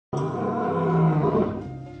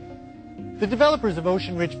The developers of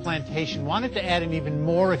Ocean Ridge Plantation wanted to add an even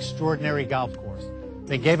more extraordinary golf course.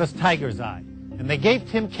 They gave us Tiger's Eye, and they gave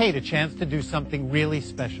Tim Cate a chance to do something really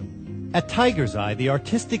special. At Tiger's Eye, the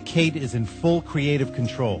artistic Cate is in full creative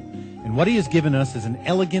control, and what he has given us is an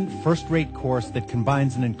elegant, first-rate course that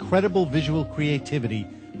combines an incredible visual creativity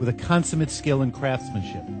with a consummate skill and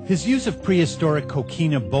craftsmanship. His use of prehistoric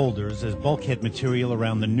coquina boulders as bulkhead material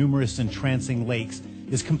around the numerous entrancing lakes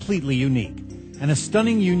is completely unique, and a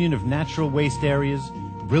stunning union of natural waste areas,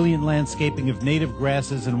 brilliant landscaping of native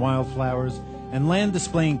grasses and wildflowers, and land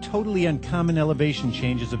displaying totally uncommon elevation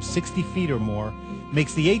changes of 60 feet or more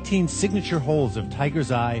makes the 18 signature holes of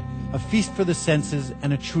Tiger's Eye a feast for the senses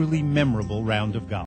and a truly memorable round of golf.